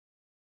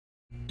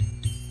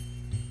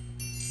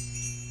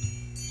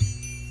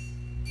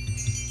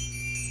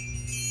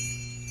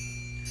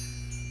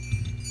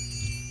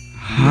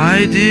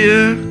Hi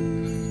dear,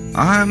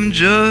 I'm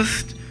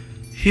just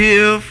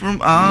here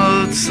from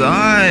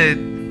outside.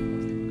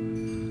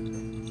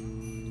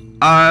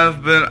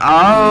 I've been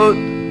out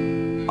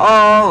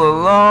all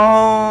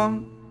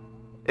alone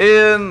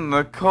in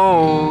the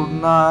cold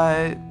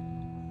night,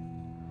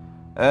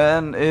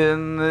 and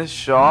in the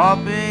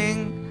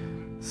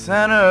shopping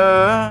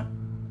center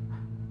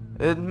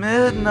at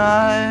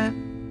midnight.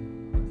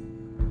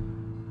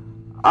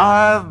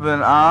 I've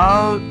been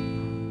out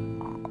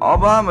all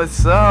by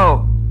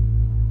myself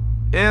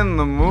in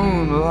the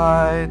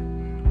moonlight,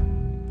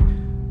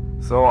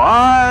 so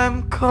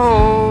I'm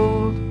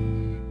cold,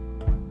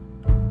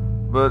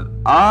 but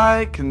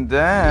I can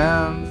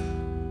dance.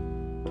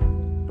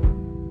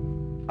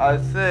 I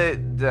say,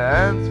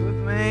 dance with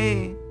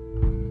me.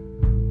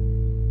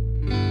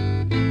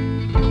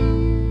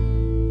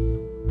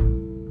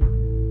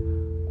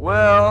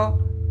 Well,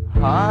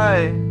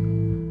 hi,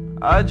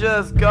 I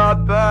just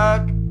got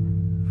back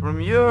from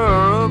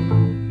Europe.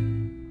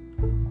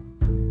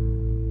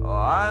 Oh,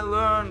 I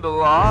learned a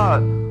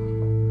lot.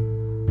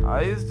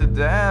 I used to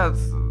dance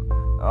in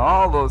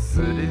all those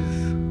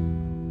cities.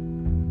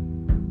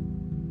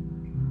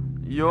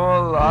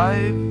 Your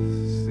life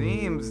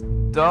seems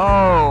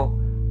dull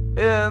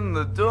in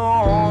the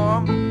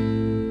dorm.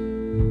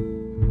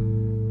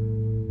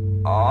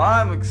 Oh,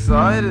 I'm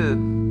excited,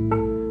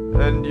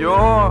 and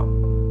you're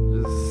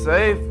just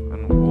safe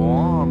and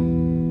warm.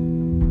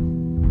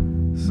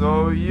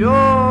 So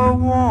you're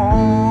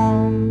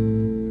warm.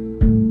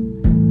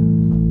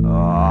 Oh,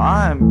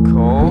 I'm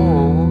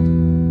cold,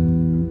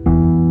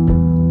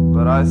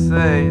 but I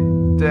say,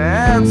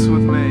 dance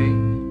with me.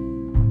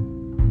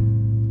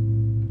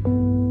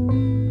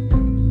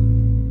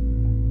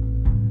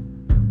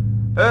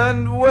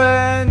 And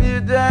when you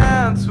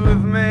dance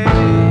with me,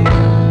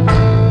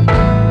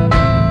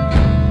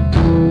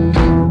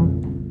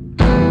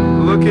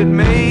 look at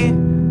me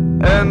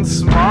and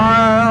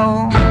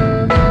smile.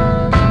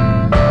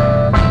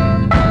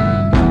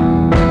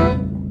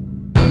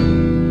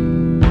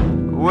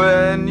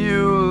 When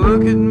you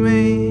look at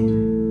me,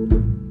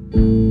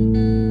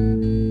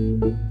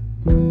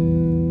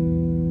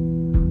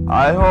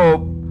 I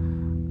hope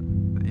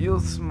you'll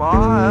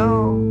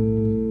smile.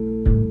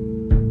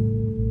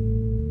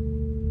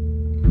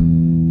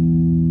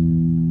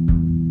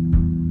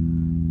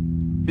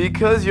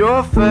 Because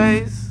your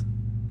face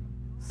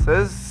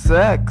says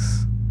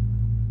sex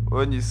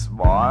when you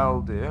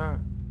smile, dear.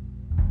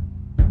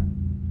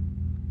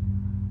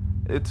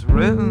 It's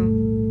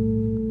written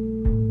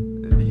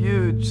in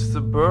huge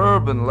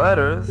suburban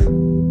letters,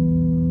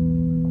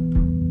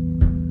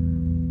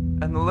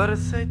 and the letters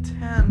say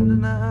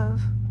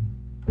tenderness.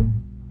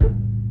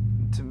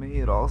 To me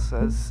it all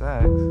says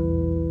sex.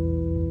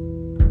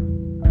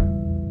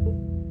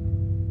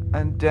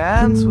 And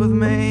dance with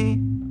me.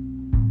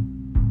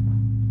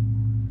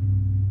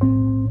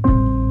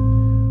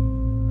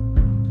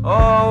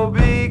 Oh,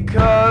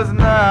 because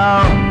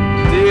now,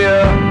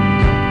 dear,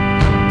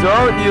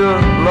 don't you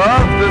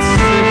love the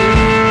city?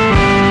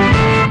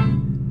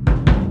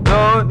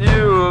 Don't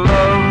you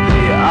love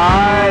the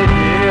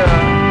idea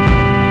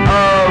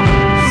of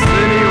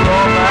city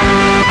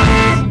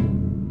romance?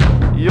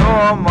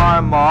 You're my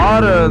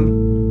modern,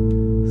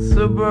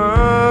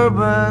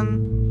 suburban,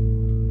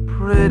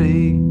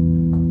 pretty.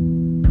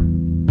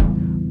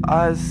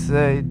 I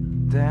say,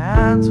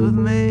 dance with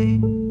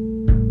me.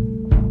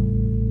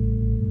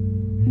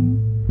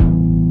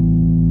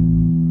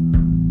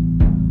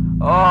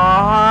 Oh,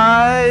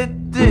 hi,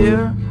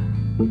 dear,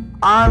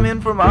 I'm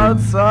in from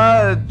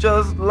outside,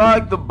 just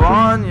like the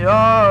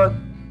barnyard.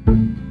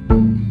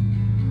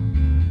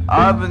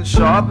 I've been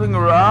shopping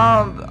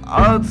around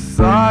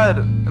outside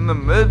in the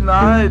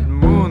midnight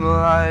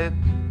moonlight.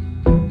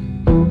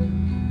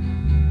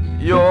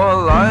 Your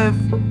life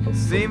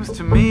seems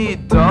to me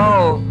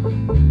dull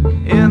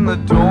in the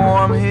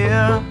dorm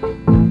here.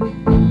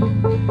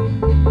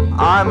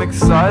 I'm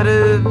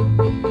excited,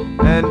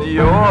 and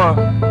you're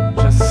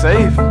just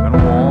safe and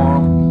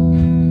warm.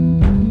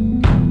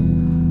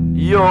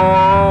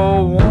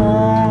 You're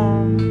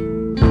warm,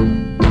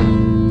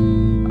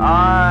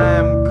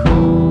 I'm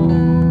cold.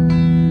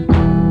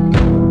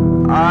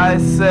 I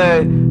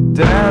say,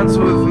 dance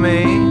with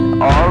me,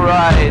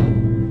 alright.